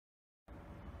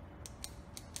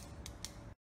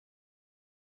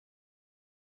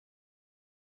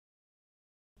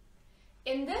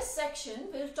In this section,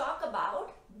 we'll talk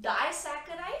about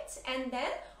disaccharides and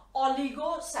then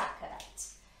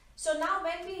oligosaccharides. So now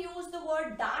when we use the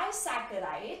word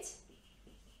disaccharides,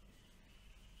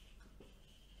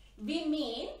 we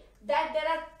mean that there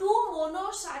are two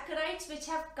monosaccharides which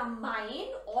have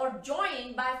combined or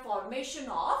joined by formation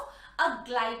of a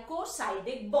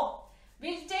glycosidic bond.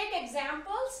 We'll take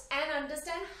examples and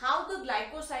understand how the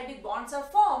glycosidic bonds are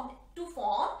formed to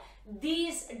form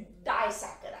these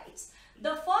disaccharides.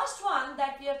 The first one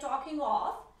that we are talking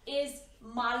of is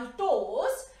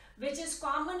maltose, which is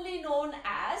commonly known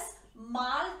as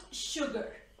malt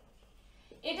sugar.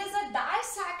 It is a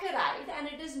disaccharide and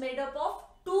it is made up of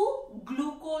two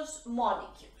glucose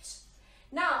molecules.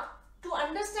 Now, to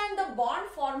understand the bond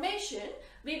formation,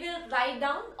 we will write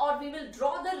down or we will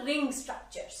draw the ring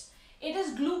structures. It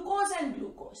is glucose and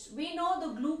glucose. We know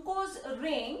the glucose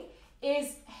ring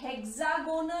is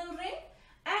hexagonal ring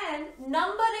and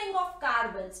numbering of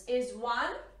carbons is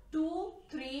 1, 2,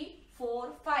 3,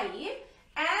 4, 5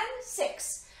 and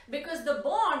 6, because the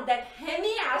bond, that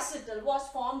hemiacetal, was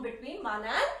formed between 1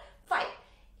 and 5.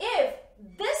 If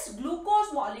this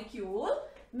glucose molecule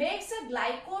makes a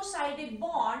glycosidic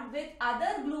bond with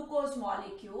other glucose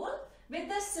molecule with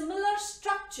a similar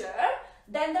structure,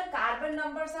 then the carbon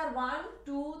numbers are 1,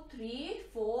 2, 3,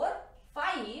 4,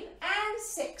 5 and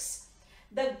 6.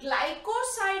 The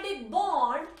glycosidic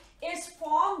bond is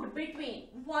formed between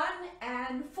 1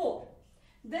 and 4.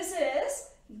 This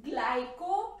is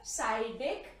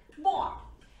glycosidic bond.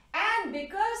 And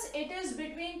because it is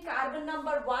between carbon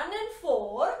number 1 and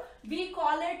 4, we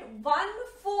call it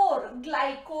 1,4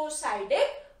 glycosidic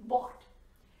bond.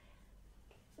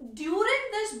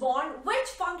 During this bond, which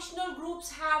functional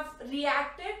groups have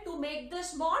reacted to make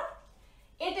this bond?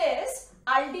 It is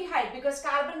aldehyde, because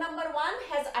carbon number 1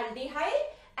 has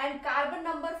aldehyde and carbon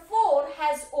number 4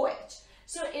 has OH.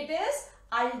 So it is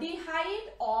aldehyde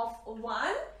of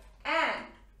one and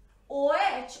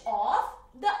OH of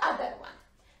the other one.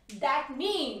 That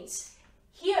means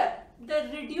here the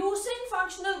reducing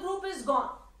functional group is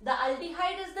gone. The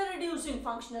aldehyde is the reducing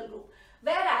functional group.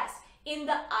 Whereas in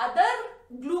the other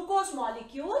glucose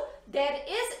molecule, there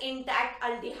is intact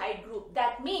aldehyde group.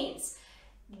 That means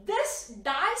this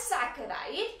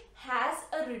disaccharide has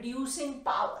a reducing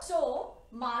power. So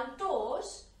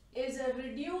maltose is a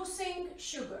reducing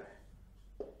sugar.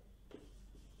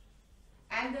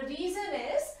 And the reason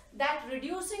is that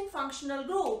reducing functional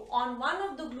group on one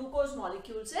of the glucose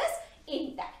molecules is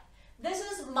intact. This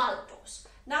is maltose.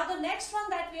 Now the next one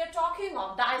that we are talking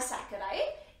of,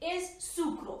 disaccharide, is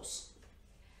sucrose.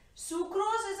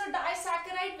 Sucrose is a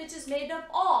disaccharide which is made up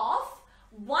of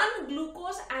one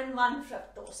glucose and one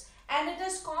fructose, and it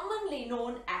is commonly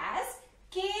known as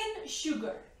cane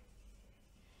sugar.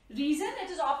 Reason, it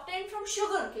is obtained from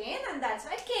sugar cane and that's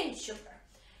why cane sugar.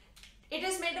 It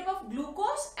is made up of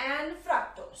glucose and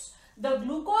fructose. The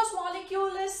glucose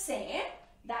molecule is same,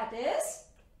 that is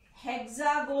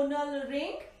hexagonal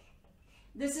ring.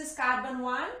 This is carbon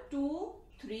 1, 2,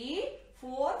 3,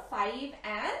 4, 5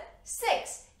 and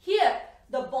 6. Here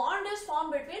the bond is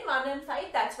formed between 1 and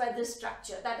 5, that's why this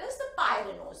structure, that is the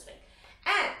pyranose ring.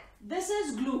 And this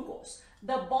is glucose.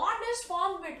 The bond is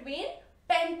formed between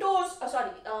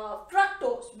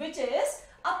fructose, which is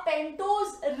a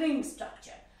pentose ring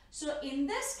structure. So in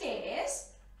this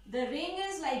case, the ring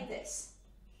is like this.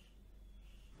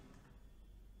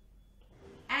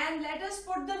 And let us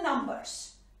put the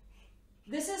numbers.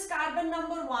 This is carbon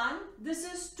number 1, this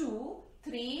is 2,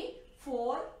 3,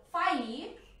 4,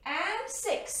 5 and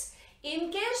 6. In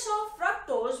case of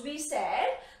fructose, we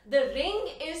said the ring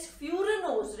is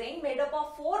furanose ring made up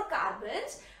of 4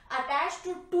 carbons. Attached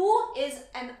to 2 is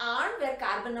an arm where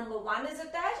carbon number 1 is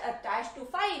attached to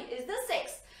 5 is the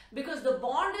 6th. Because the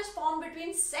bond is formed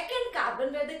between second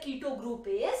carbon where the keto group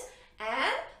is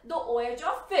and the OH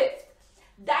of 5th.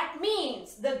 That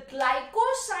means the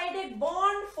glycosidic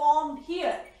bond formed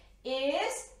here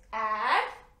is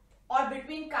at or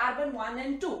between carbon 1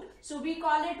 and 2. So we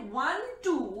call it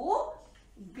 1,2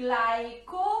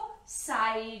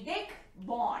 glycosidic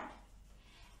bond.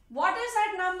 What is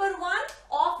at number 1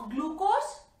 of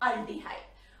glucose? Aldehyde.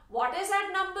 What is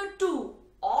at number 2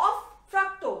 of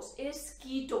fructose? Is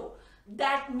keto.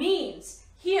 That means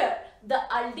here the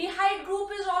aldehyde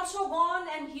group is also gone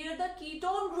and here the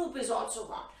ketone group is also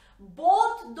gone.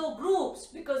 Both the groups,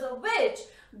 because of which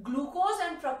glucose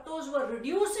and fructose were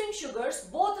reducing sugars,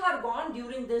 both are gone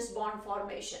during this bond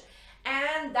formation.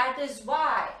 And that is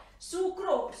why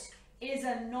sucrose is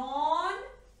a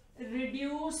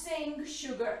non-reducing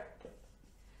sugar.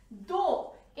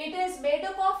 Though it is made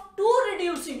up of two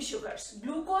reducing sugars,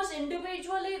 glucose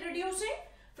individually reducing,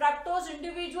 fructose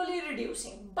individually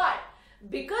reducing. But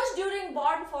because during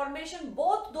bond formation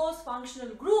both those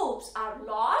functional groups are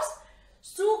lost,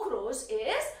 sucrose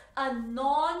is a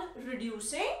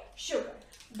non-reducing sugar.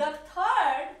 The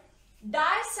third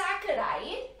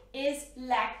disaccharide is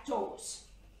lactose.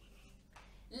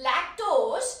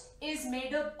 Lactose is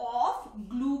made up of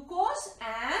glucose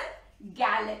and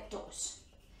galactose.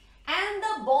 And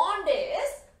the bond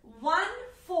is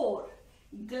 1,4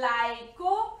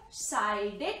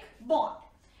 glycosidic bond.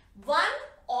 1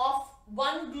 of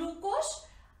 1 glucose,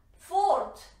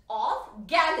 4th of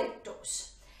galactose.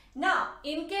 Now,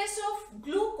 in case of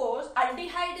glucose,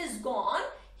 aldehyde is gone.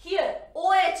 Here,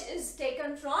 OH is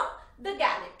taken from the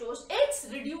galactose. Its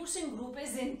reducing group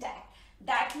is intact.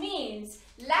 That means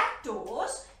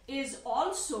lactose is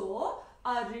also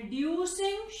a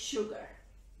reducing sugar.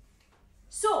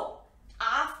 So,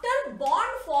 after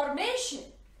bond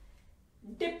formation,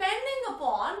 depending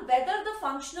upon whether the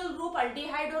functional group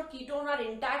aldehyde or ketone are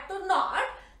intact or not,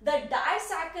 the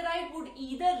disaccharide would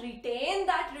either retain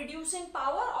that reducing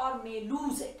power or may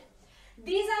lose it.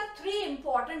 These are 3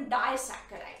 important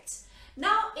disaccharides.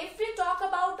 Now, if we talk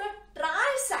about a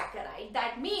trisaccharide,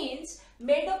 that means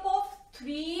made up of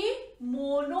 3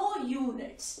 mono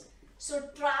units. So,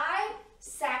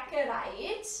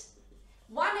 trisaccharides,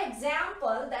 one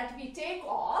example that we take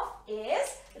of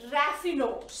is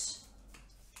raffinose.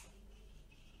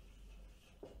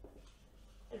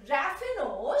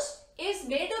 Raffinose is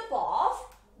made up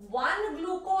of 1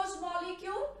 glucose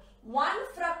molecule, 1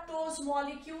 fructose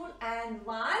molecule and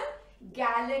 1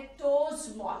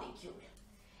 galactose molecule.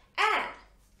 And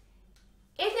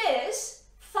it is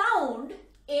found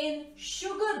in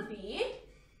sugar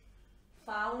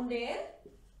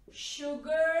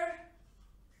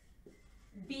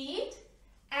beet,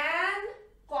 and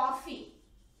coffee.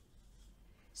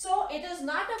 So it is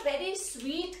not a very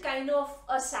sweet kind of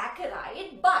a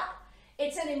saccharide, but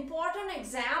it's an important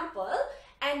example.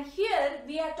 And here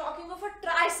we are talking of a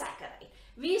trisaccharide.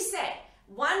 We said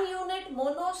 1 unit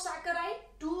monosaccharide,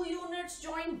 2 units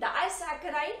join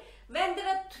disaccharide. When there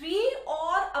are 3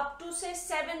 or up to say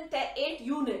 7, 8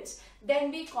 units,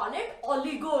 then we call it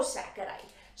oligosaccharide.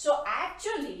 So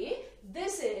actually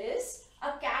this is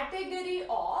a category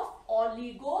of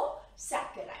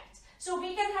oligosaccharides. So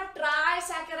we can have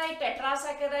trisaccharide,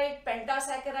 tetrasaccharide,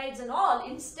 pentasaccharides and all.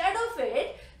 Instead of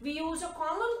it, we use a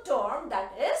common term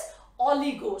that is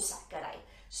oligosaccharide.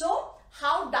 So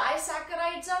how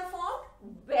disaccharides are formed,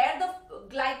 where the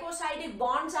glycosidic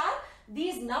bonds are,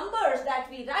 these numbers that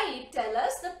we write tell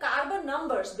us the carbon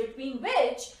numbers between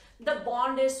which the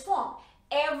bond is formed.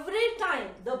 Every time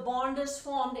the bond is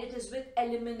formed, it is with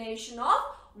elimination of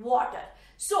water.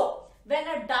 So when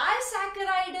a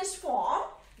disaccharide is formed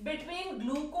between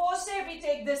glucose, say we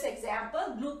take this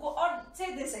example, glucose, or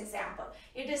say this example,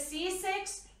 it is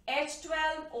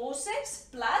C6H12O6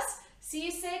 plus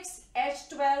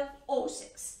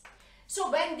C6H12O6. So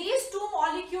when these 2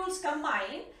 molecules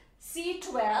combine,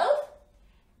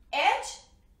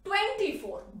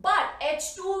 C12H24, but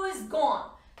H2 is gone.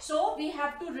 So we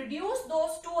have to reduce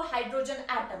those 2 hydrogen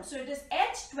atoms. So it is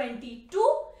H22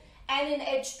 and in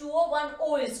H2O 1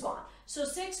 O is gone. So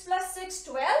 6 plus 6,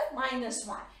 12 minus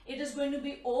 1. It is going to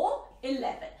be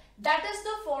O11. That is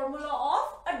the formula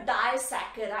of a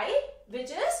disaccharide, which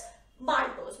is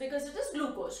maltose, because it is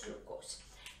glucose.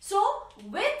 So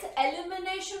with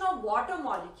elimination of water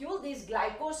molecule, these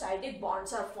glycosidic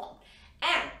bonds are formed.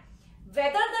 And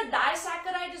whether the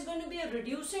disaccharide is going to be a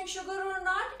reducing sugar or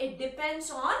not, it depends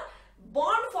on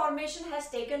bond formation has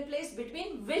taken place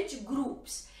between which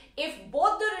groups. If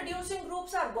both the reducing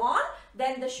groups are gone,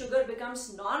 then the sugar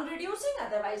becomes non-reducing,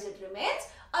 otherwise it remains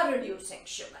a reducing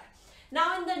sugar.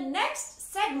 Now in the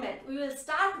next segment, we will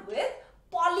start with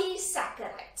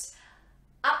polysaccharides.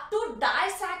 Up to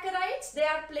disaccharides, they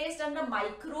are placed under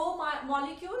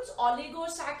micromolecules.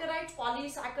 Oligosaccharides,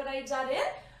 polysaccharides are in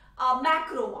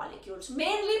macromolecules,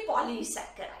 mainly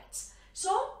polysaccharides.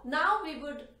 So now we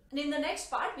would, in the next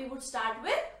part, we would start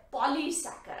with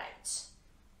polysaccharides.